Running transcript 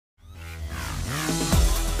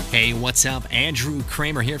Hey, what's up? Andrew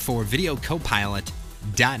Kramer here for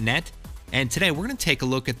VideoCopilot.net, and today we're going to take a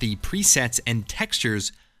look at the presets and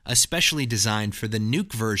textures especially designed for the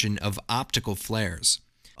NUKE version of optical flares.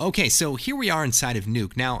 Okay, so here we are inside of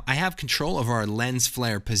NUKE. Now, I have control over our lens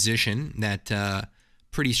flare position. That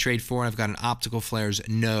pretty straightforward. I've got an optical flares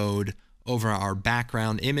node over our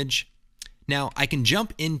background image. Now, I can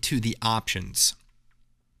jump into the options.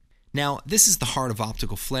 Now, this is the heart of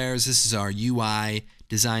optical flares. This is our UI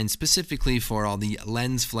designed specifically for all the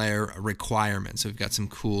lens flare requirements. So we've got some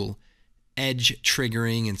cool edge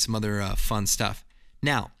triggering and some other fun stuff.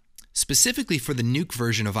 Now, specifically for the NUKE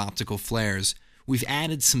version of optical flares, we've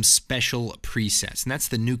added some special presets, and that's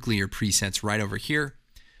the nuclear presets right over here.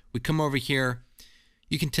 We come over here,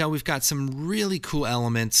 you can tell we've got some really cool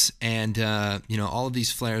elements, and all of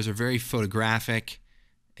these flares are very photographic,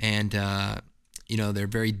 and they're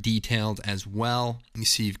very detailed as well. You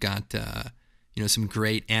see you've got some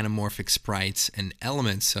great anamorphic sprites and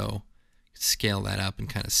elements, so scale that up and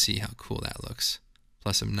kind of see how cool that looks.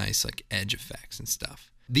 Plus some nice edge effects and stuff.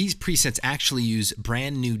 These presets actually use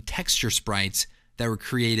brand new texture sprites that were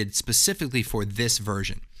created specifically for this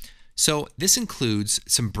version. So this includes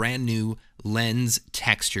some brand new lens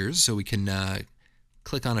textures. So we can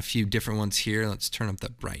click on a few different ones here. Let's turn up the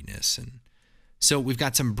brightness. And so we've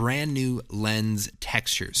got some brand new lens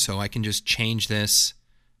textures. So I can just change this,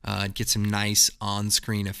 get some nice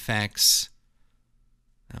on-screen effects.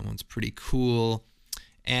 That one's pretty cool.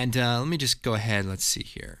 And let me just go ahead. Let's see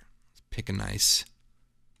here. Let's pick a nice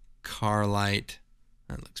car light.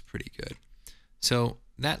 That looks pretty good. So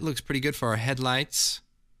that looks pretty good for our headlights.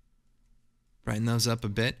 Brighten those up a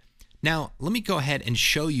bit. Now, let me go ahead and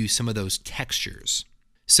show you some of those textures.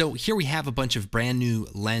 So here we have a bunch of brand new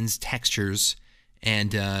lens textures.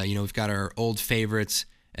 And, we've got our old favorites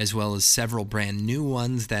as well as several brand new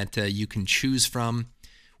ones that you can choose from.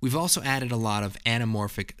 We've also added a lot of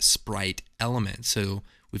anamorphic sprite elements. So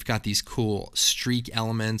we've got these cool streak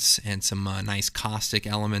elements and some nice caustic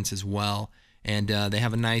elements as well. And they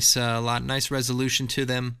have a nice resolution to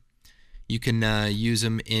them. You can use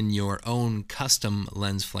them in your own custom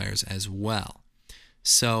lens flares as well.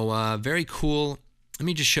 So very cool. Let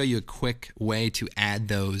me just show you a quick way to add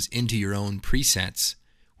those into your own presets.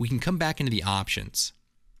 We can come back into the options.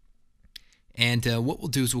 And what we'll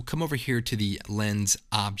do is we'll come over here to the lens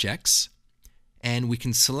objects, and we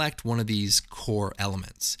can select one of these core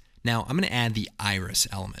elements. Now, I'm going to add the iris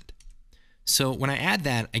element. So when I add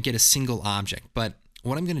that, I get a single object. But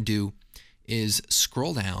what I'm going to do is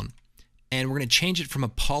scroll down, and we're going to change it from a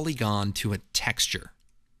polygon to a texture.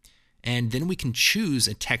 And then we can choose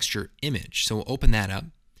a texture image. So we'll open that up,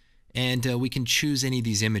 and we can choose any of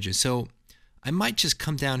these images. So I might just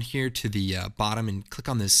come down here to the bottom and click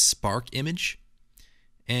on this spark image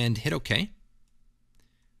and hit OK.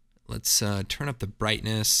 Let's turn up the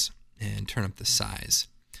brightness and turn up the size.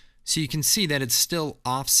 So you can see that it's still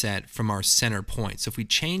offset from our center point. So if we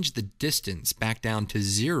change the distance back down to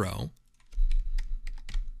 0,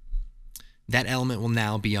 that element will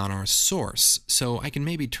now be on our source. So I can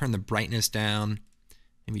maybe turn the brightness down,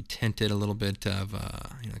 maybe tint it a little bit of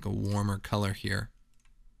like a warmer color here.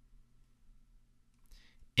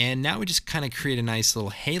 And now we just kind of create a nice little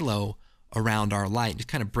halo around our light. It just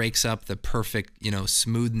kind of breaks up the perfect,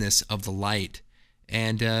 smoothness of the light.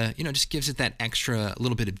 And, just gives it that extra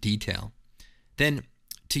little bit of detail. Then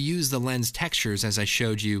to use the lens textures, as I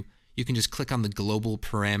showed you, you can just click on the global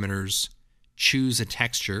parameters, choose a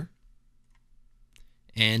texture,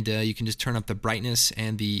 and you can just turn up the brightness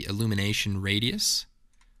and the illumination radius.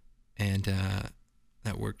 And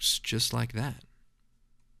that works just like that.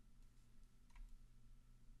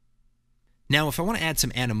 Now, if I want to add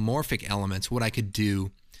some anamorphic elements, what I could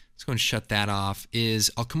do, let's go and shut that off,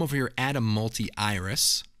 is I'll come over here, add a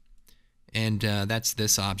multi-iris, and that's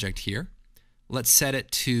this object here. Let's set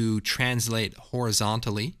it to translate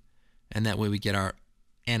horizontally, and that way we get our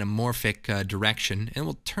anamorphic direction, and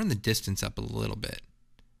we'll turn the distance up a little bit.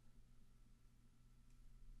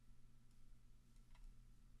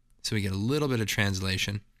 So we get a little bit of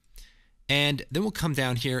translation. And then we'll come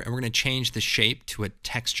down here, and we're going to change the shape to a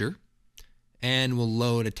texture. And we'll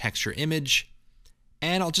load a texture image,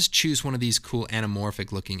 and I'll just choose one of these cool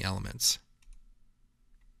anamorphic looking elements.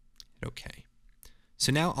 Okay.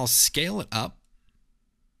 So now I'll scale it up.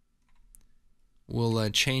 We'll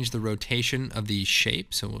change the rotation of the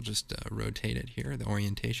shape, so we'll just rotate it here, the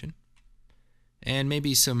orientation. And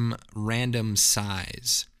maybe some random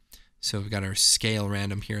size. So we've got our scale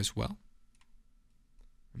random here as well.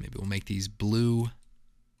 Maybe we'll make these blue.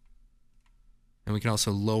 And we can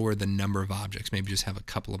also lower the number of objects, maybe just have a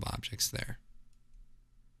couple of objects there.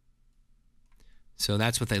 So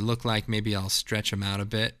that's what they look like. Maybe I'll stretch them out a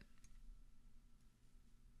bit.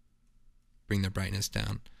 Bring their brightness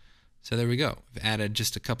down. So there we go. We've added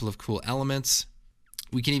just a couple of cool elements.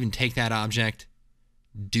 We can even take that object,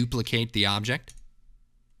 duplicate the object,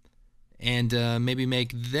 and maybe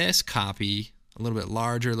make this copy a little bit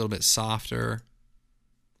larger, a little bit softer,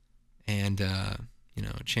 and you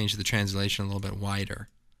know, change the translation a little bit wider.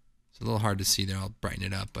 It's a little hard to see there. I'll brighten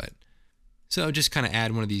it up, but so just kind of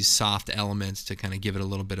add one of these soft elements to kind of give it a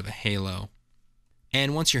little bit of a halo.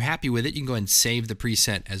 And once you're happy with it, you can go ahead and save the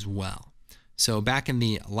preset as well. So back in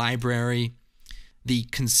the library, the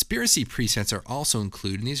conspiracy presets are also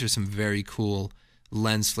included, and these are some very cool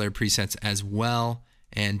lens flare presets as well.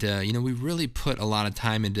 And you know, we really put a lot of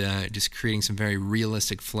time into just creating some very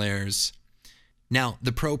realistic flares. Now,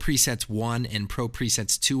 the Pro Presets 1 and Pro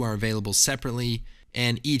Presets 2 are available separately,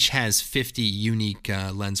 and each has 50 unique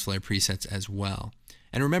lens flare presets as well.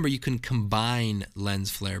 And remember, you can combine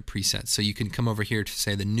lens flare presets. So you can come over here to,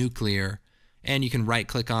 say, the nuclear, and you can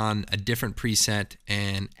right-click on a different preset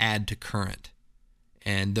and add to current.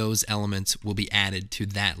 And those elements will be added to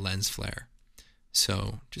that lens flare.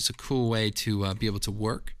 So just a cool way to be able to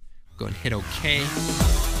work. Go and hit OK.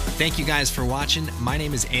 Thank you guys for watching. My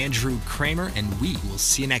name is Andrew Kramer, and we will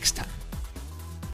see you next time.